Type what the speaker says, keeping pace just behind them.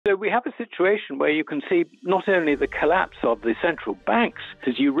So we have a situation where you can see not only the collapse of the central banks,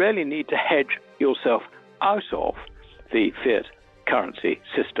 because you really need to hedge yourself out of the fiat currency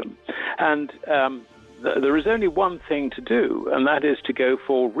system. And there is only one thing to do, and that is to go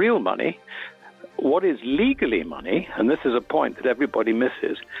for real money. What is legally money, and this is a point that everybody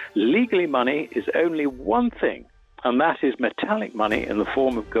misses, legally money is only one thing, and that is metallic money in the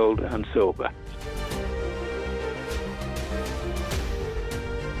form of gold and silver.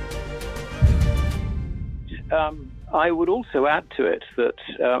 I would also add to it that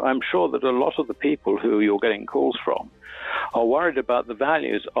I'm sure that a lot of the people who you're getting calls from are worried about the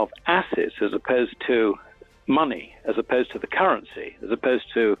values of assets as opposed to money, as opposed to the currency, as opposed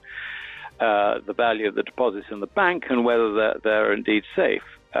to the value of the deposits in the bank and whether they're indeed safe.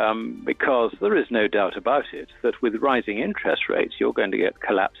 Because there is no doubt about it that with rising interest rates, you're going to get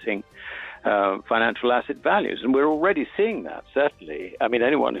collapsing financial asset values. And we're already seeing that, certainly. I mean,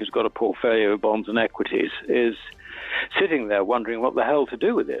 anyone who's got a portfolio of bonds and equities is sitting there wondering what the hell to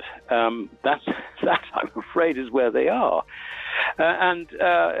do with it. That, I'm afraid, is where they are. And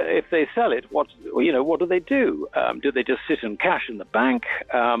if they sell it, what do they do? Do they just sit and cash in the bank?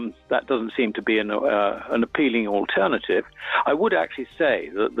 That doesn't seem to be an appealing alternative. I would actually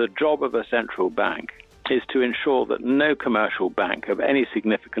say that the job of a central bank is to ensure that no commercial bank of any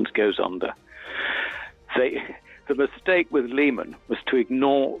significance goes under. The mistake with Lehman was to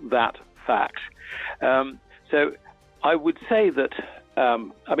ignore that fact. So I would say that,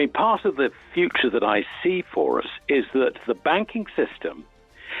 part of the future that I see for us is that the banking system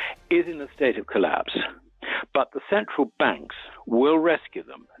is in a state of collapse, but the central banks will rescue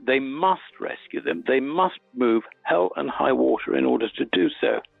them. They must rescue them. They must move hell and high water in order to do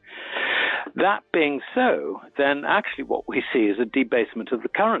so. That being so, then actually what we see is a debasement of the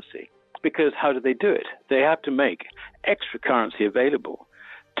currency, because how do they do it? They have to make extra currency available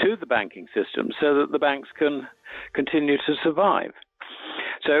to the banking system so that the banks can continue to survive.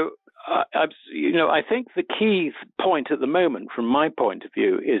 So, I think the key point at the moment, from my point of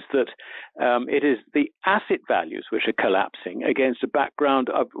view, is that it is the asset values which are collapsing against a background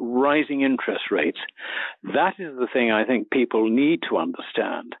of rising interest rates. That is the thing I think people need to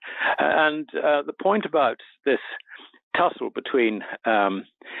understand. And the point about this tussle between,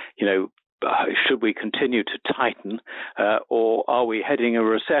 should we continue to tighten or are we heading a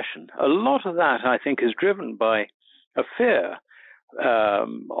recession? A lot of that, I think, is driven by a fear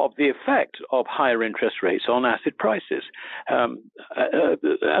of the effect of higher interest rates on asset prices.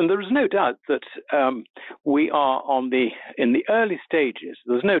 And there is no doubt that we are in the early stages.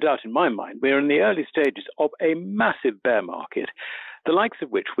 There's no doubt in my mind, we're in the early stages of a massive bear market, the likes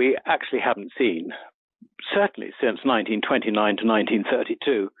of which we actually haven't seen, certainly since 1929 to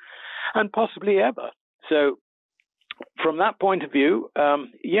 1932, and possibly ever. So from that point of view,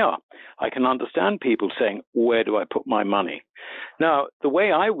 I can understand people saying, where do I put my money? Now, the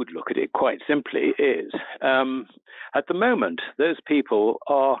way I would look at it quite simply is, at the moment, those people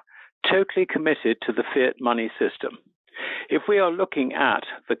are totally committed to the fiat money system. If we are looking at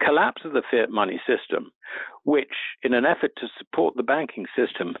the collapse of the fiat money system, which in an effort to support the banking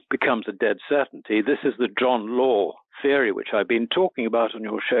system becomes a dead certainty, this is the John Law theory, which I've been talking about on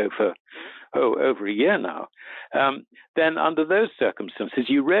your show for over a year now, then under those circumstances,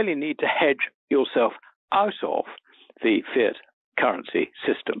 you really need to hedge yourself out of the fiat currency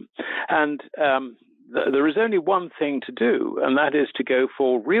system. And there is only one thing to do, and that is to go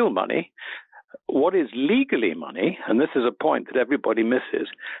for real money. What is legally money, and this is a point that everybody misses,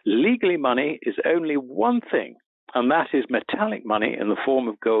 legally money is only one thing, and that is metallic money in the form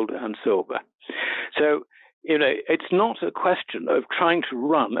of gold and silver. So, it's not a question of trying to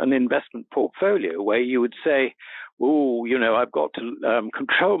run an investment portfolio where you would say, I've got to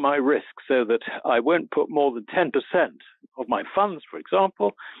control my risk so that I won't put more than 10% of my funds, for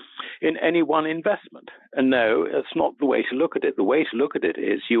example, in any one investment. And no, that's not the way to look at it. The way to look at it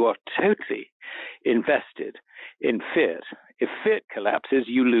is you are totally invested in fiat. If fiat collapses,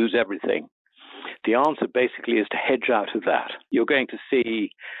 you lose everything. The answer basically is to hedge out of that. You're going to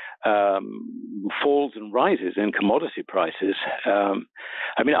see falls and rises in commodity prices.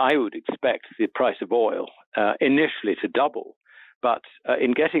 I would expect the price of oil initially to double, but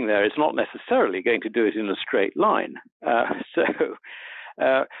in getting there, it's not necessarily going to do it in a straight line.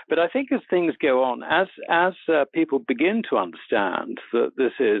 But I think as things go on, as people begin to understand that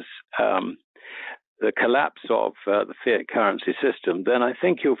this is the collapse of the fiat currency system, then I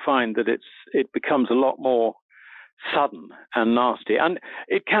think you'll find that it becomes a lot more sudden and nasty. And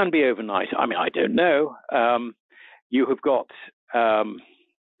it can be overnight. I don't know. You have got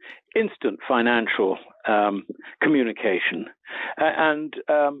instant financial communication.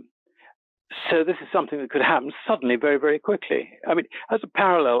 So this is something that could happen suddenly very, very quickly. I mean, as a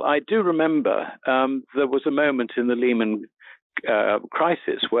parallel, I do remember there was a moment in the Lehman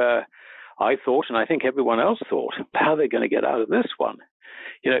crisis where I thought, and I think everyone else thought, how are they going to get out of this one?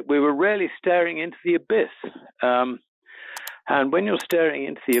 We were really staring into the abyss. And when you're staring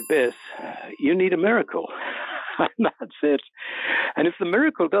into the abyss, you need a miracle. And that's it. And if the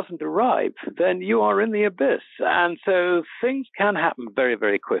miracle doesn't arrive, then you are in the abyss. And so things can happen very,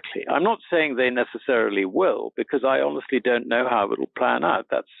 very quickly. I'm not saying they necessarily will, because I honestly don't know how it'll plan out.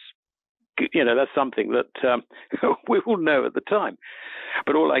 That's something that we will know at the time.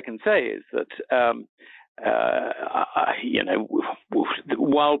 But all I can say is that,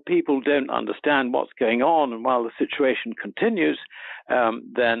 while people don't understand what's going on and while the situation continues,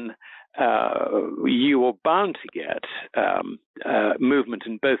 then you are bound to get movement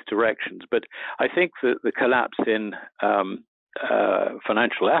in both directions. But I think that the collapse in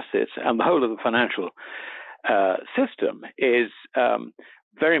financial assets and the whole of the financial system is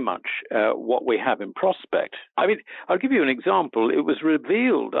very much what we have in prospect. I mean, I'll give you an example. It was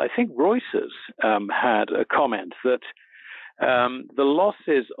revealed, I think Reuters had a comment that the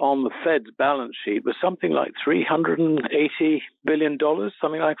losses on the Fed's balance sheet were something like $380 billion,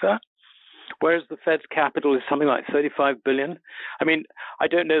 something like that, whereas the Fed's capital is something like $35 billion. I mean, I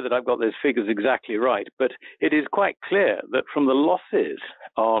don't know that I've got those figures exactly right, but it is quite clear that from the losses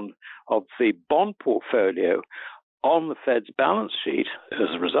of the bond portfolio on the Fed's balance sheet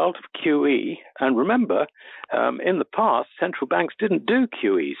as a result of QE, and remember, in the past, central banks didn't do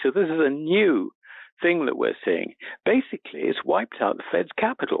QE, so this is a new thing that we're seeing. Basically, it's wiped out the Fed's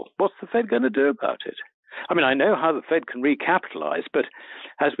capital. What's the Fed going to do about it? I mean, I know how the Fed can recapitalize, but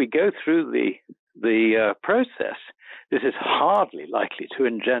as we go through the process, this is hardly likely to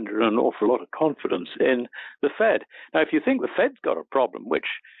engender an awful lot of confidence in the Fed. Now, if you think the Fed's got a problem, which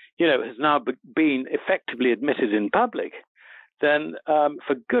has now been effectively admitted in public, then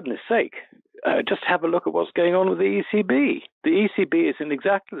for goodness sake, just have a look at what's going on with the ECB. The ECB is in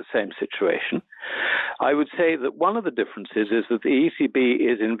exactly the same situation. I would say that one of the differences is that the ECB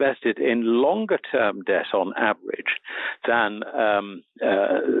is invested in longer-term debt on average than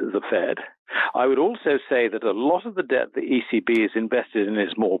the Fed. I would also say that a lot of the debt the ECB is invested in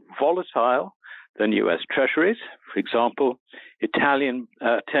is more volatile than U.S. Treasuries. For example, Italian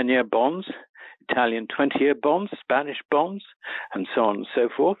 10-year bonds, Italian 20-year bonds, Spanish bonds, and so on and so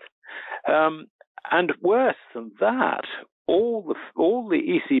forth. And worse than that, all the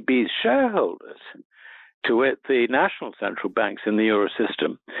ECB's shareholders, to wit, the national central banks in the euro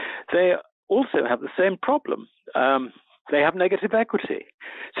system, they also have the same problem. They have negative equity.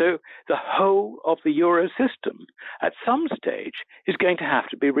 So the whole of the euro system at some stage is going to have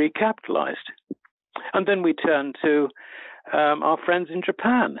to be recapitalized. And then we turn to our friends in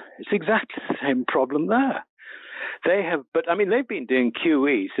Japan. It's exactly the same problem there. They've been doing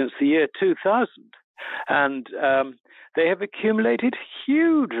QE since the year 2000, and they have accumulated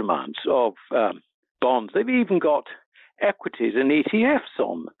huge amounts of bonds. They've even got equities and ETFs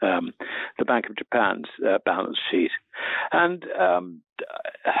on the Bank of Japan's balance sheet, and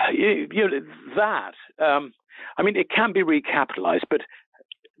it can be recapitalized, but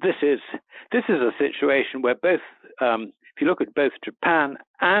this is a situation where both, if you look at both Japan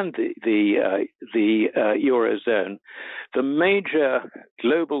and the Eurozone, the major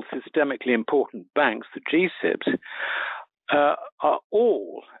global systemically important banks, the G-SIBs, are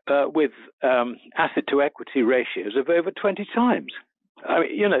all with asset to equity ratios of over 20 times. I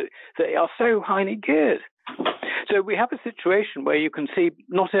mean, they are so highly geared. So we have a situation where you can see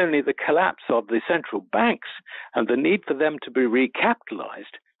not only the collapse of the central banks and the need for them to be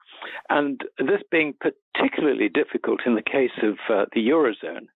recapitalized, and this being particularly difficult in the case of the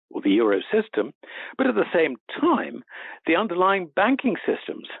Eurozone or the Euro system, but at the same time, the underlying banking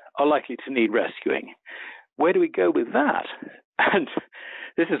systems are likely to need rescuing. Where do we go with that? And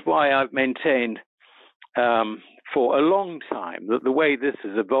this is why I've maintained for a long time that the way this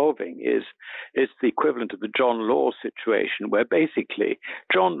is evolving is the equivalent of the John Law situation, where basically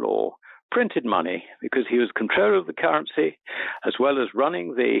John Law printed money because he was controller of the currency, as well as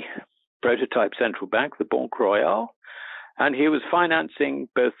running the prototype central bank, the Banque Royale, and he was financing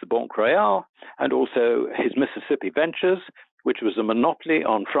both the Banque Royale and also his Mississippi Ventures, which was a monopoly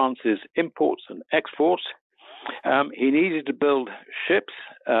on France's imports and exports. He needed to build ships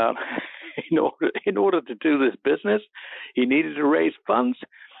in order to do this business. He needed to raise funds.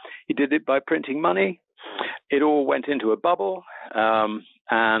 He did it by printing money. It all went into a bubble,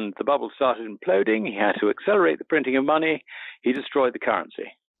 and the bubble started imploding. He had to accelerate the printing of money. He destroyed the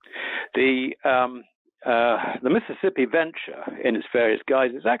currency. The Mississippi venture, in its various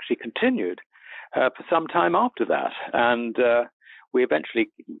guises, actually continued for some time after that, and we eventually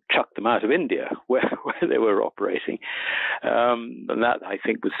chucked them out of India, where they were operating, and that, I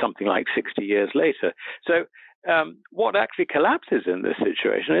think, was something like 60 years later. So what actually collapses in this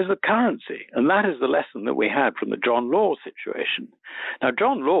situation is the currency, and that is the lesson that we had from the John Law situation. Now,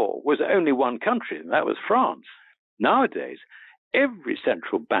 John Law was only one country, and that was France. Nowadays, every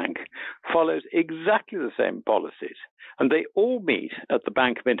central bank follows exactly the same policies, and they all meet at the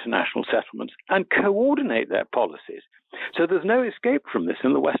Bank of International Settlements and coordinate their policies. So there's no escape from this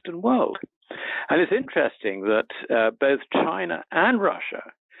in the Western world. And it's interesting that both China and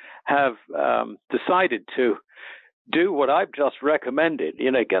Russia have decided to do what I've just recommended,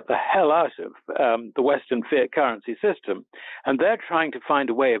 get the hell out of the Western fiat currency system. And they're trying to find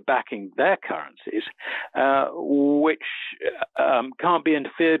a way of backing their currencies, which can't be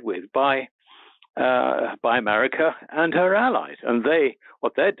interfered with by America and her allies. And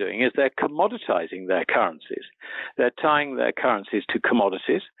what they're doing is they're commoditizing their currencies. They're tying their currencies to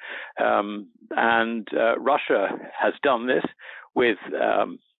commodities. And Russia has done this with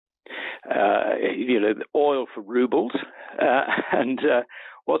oil for rubles. And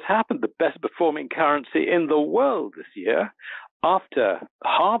what's happened, the best performing currency in the world this year, after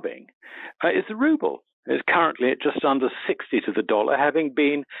halving, is the ruble. It's currently at just under 60 to the dollar, having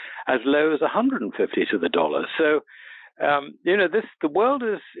been as low as 150 to the dollar. So, the world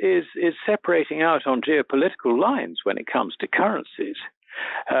is separating out on geopolitical lines when it comes to currencies.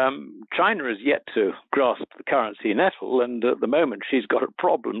 China has yet to grasp the currency nettle, and at the moment she's got a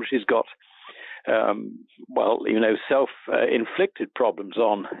problem. She's got, self-inflicted problems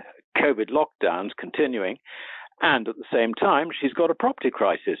on COVID lockdowns continuing. And at the same time, she's got a property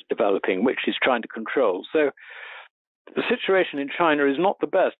crisis developing, which she's trying to control. So the situation in China is not the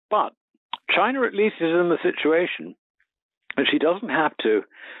best, but China at least is in the situation that she doesn't have to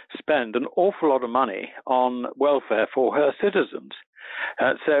spend an awful lot of money on welfare for her citizens.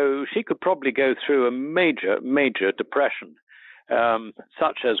 So she could probably go through a major depression,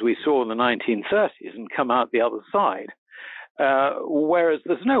 such as we saw in the 1930s, and come out the other side. Whereas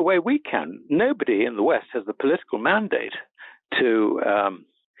there's no way we can. Nobody in the West has the political mandate to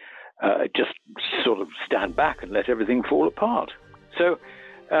just sort of stand back and let everything fall apart. So,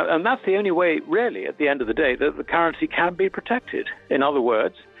 and that's the only way, really, at the end of the day, that the currency can be protected. In other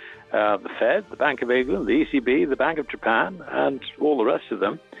words, the Fed, the Bank of England, the ECB, the Bank of Japan, and all the rest of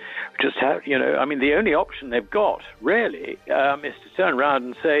them just have, the only option they've got, really, is to turn around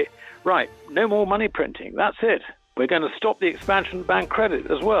and say, right, no more money printing. That's it. We're going to stop the expansion of bank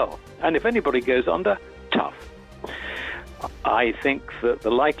credit as well. And if anybody goes under, tough. I think that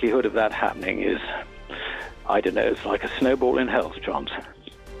the likelihood of that happening is, it's like a snowball in hell's chance.